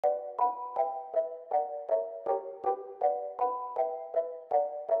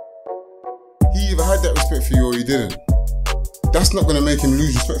He either had that respect for you or he didn't. That's not going to make him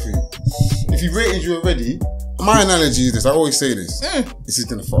lose respect for you. If he rated you already, my analogy is this, I always say this. This is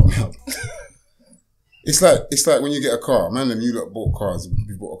going to fuck me up. It's like when you get a car. Man, and you lot bought cars.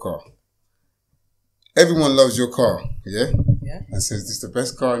 You bought a car. Everyone loves your car, yeah? Yeah. And says, this is the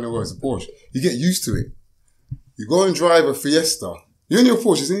best car in the world. It's a Porsche. You get used to it. You go and drive a Fiesta. You're in your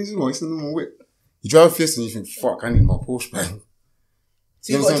Porsche. It's a normal whip. You drive a Fiesta and you think, fuck, I need my Porsche back.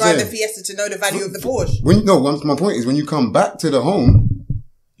 So you've got to drive the Fiesta to know the value of the Porsche. My point is, when you come back to the home,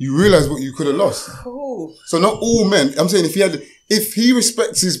 you realise what you could have lost. Oh. So not all men, I'm saying if he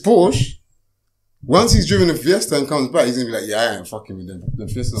respects his Porsche, once he's driven a Fiesta and comes back, he's going to be like, yeah, I ain't fucking with them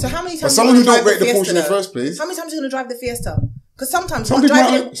Fiesta. So how many times but someone who don't rate the Porsche in the first place. How many times are you going to drive the Fiesta? Because sometimes some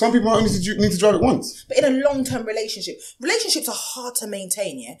people only need to drive it once. But in a long-term relationship, relationships are hard to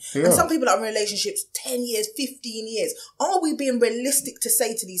maintain, yeah? And some people are in relationships 10 years, 15 years. Are we being realistic to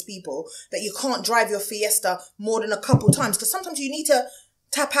say to these people that you can't drive your Fiesta more than a couple times? Because sometimes you need to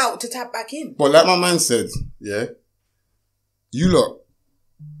tap out to tap back in. But like my man said, yeah, you lot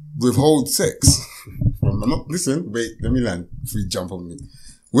withhold sex. Listen, wait, let me land before you jump on me.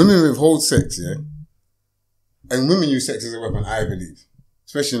 Women withhold sex, yeah? And women use sex as a weapon, I believe.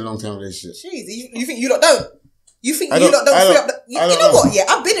 Especially in a long-term relationship. Jeez, you think you lot don't? You think you lot don't free up the... You know what, yeah,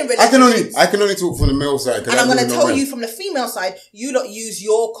 I've been in relationships. I can only talk from the male side. And I'm going to tell you from the female side, you lot use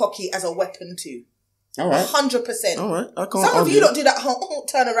your cocky as a weapon too. Alright. 100%. Alright, I can't Some of you lot do that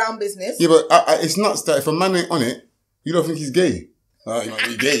turn around business. Yeah, but it's nuts that if a man ain't on it, you don't think he's gay. You might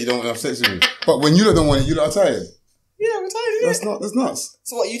be gay, you don't want to have sex with me. But when you lot don't want it, you lot are tired. Yeah, we're tired, yeah. That's nuts.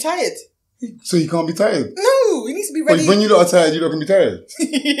 So what, you tired? So you can't be tired? No, he needs to be ready. But when you lot are tired, you lot can be tired.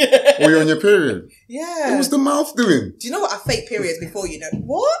 Yeah. Or you're on your period. Yeah. What's the mouth doing? Do you know what? I fake periods before, you know.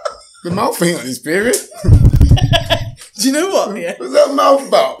 What? The mouth ain't on his period. Do you know what? Yeah. What's that mouth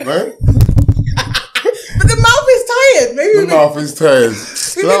about, man? But the mouth is tired. Maybe the mouth is tired.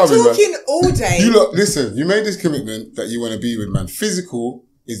 We've been talking all day. You lot, listen, you made this commitment that you want to be with, man. Physical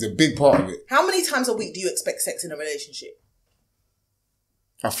is a big part of it. How many times a week do you expect sex in a relationship?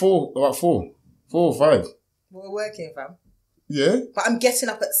 About four or five. We're working, fam. Yeah. But I'm getting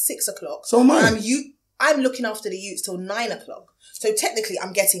up at 6 o'clock. So am I. I'm looking after the youths till 9 o'clock. So technically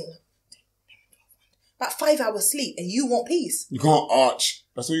I'm getting about 5 hours sleep and you want peace. You can't arch.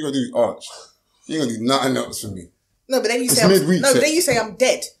 That's all you gotta do is arch. You ain't gonna do nothing else for me. No, but then you say I'm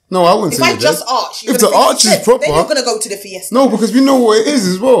dead. No, I wouldn't say if I just arch, if the arch is proper, then you're gonna go to the Fiesta. No, because we know what it is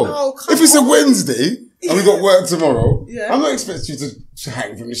as well. Oh, if it's a Wednesday and we got work tomorrow, yeah. I'm not expecting you to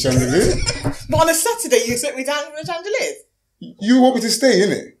hang from the chandelier. But on a Saturday, you expect me to hang from the chandelier? You want me to stay,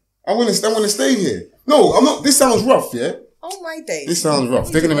 innit? I want to stay here. No, I'm not. This sounds rough, yeah? Oh my days. This sounds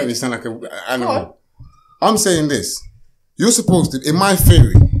rough. They're going to make me sound like an animal. I'm saying this. You're supposed to, in my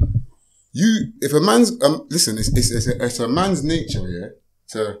theory, if a man's, listen, it's a man's nature, yeah,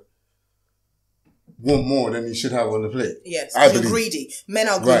 to want more than he should have on the plate. Yes, you're greedy. Men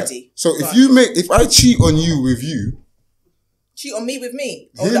are greedy. Right. So if I cheat on you with you. Cheat on me with me?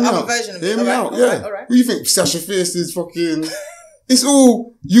 Or the other version of me? Hear me out, yeah. All right. What do you think? Sasha Fierce is fucking, it's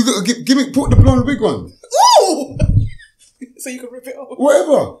all, you gotta put the blonde wig on. Ooh! So you can rip it off.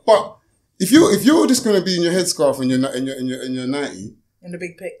 Whatever. But if you're just gonna be in your headscarf and your 90. And the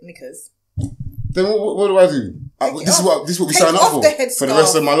big knickers. Then what do I do? This is what we sign up for the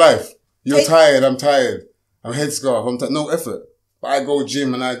rest of my life. You're tired, I'm tired. I'm headscarf, I'm tired. No effort. But I go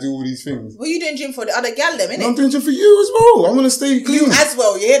gym and I do all these things. What are you doing gym for? The other gal them, innit? No, I'm doing gym for you as well. I want to stay clean. You as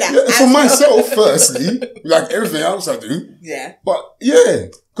well, you hear that? Yeah, for myself, firstly. Like everything else I do. Yeah. But yeah,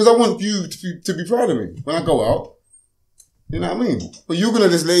 because I want you to be proud of me when I go out. You know what I mean? But you're going to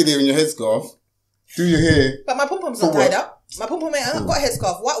just lay there in your headscarf, do your hair. But my pom-pom's not tied up. My pom-pom ain't, I've got a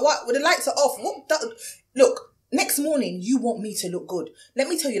headscarf. What, when the lights are off, look, next morning, you want me to look good. Let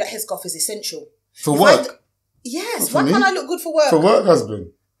me tell you that headscarf is essential. For work? Yes. Why can't I look good for work? For work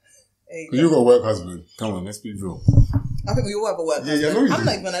husband. Because you got a work husband. Come on, let's be real. I think we all have a work husband. Yeah, I know you I'm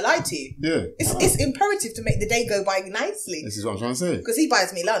not even going to lie to you. Yeah. It's imperative to make the day go by nicely. This is what I'm trying to say. Because he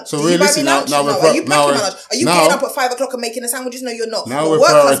buys me lunch. So Do you buy me lunch? now no. Are you packing my lunch? Are you getting up at 5 o'clock and making the sandwiches? No, you're not. Now we're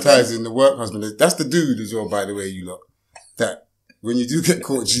prioritising the work husband. That's the dude as well, by the way, you lot. That when you do get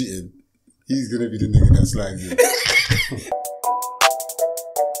caught cheating, he's going to be the nigga that slides in.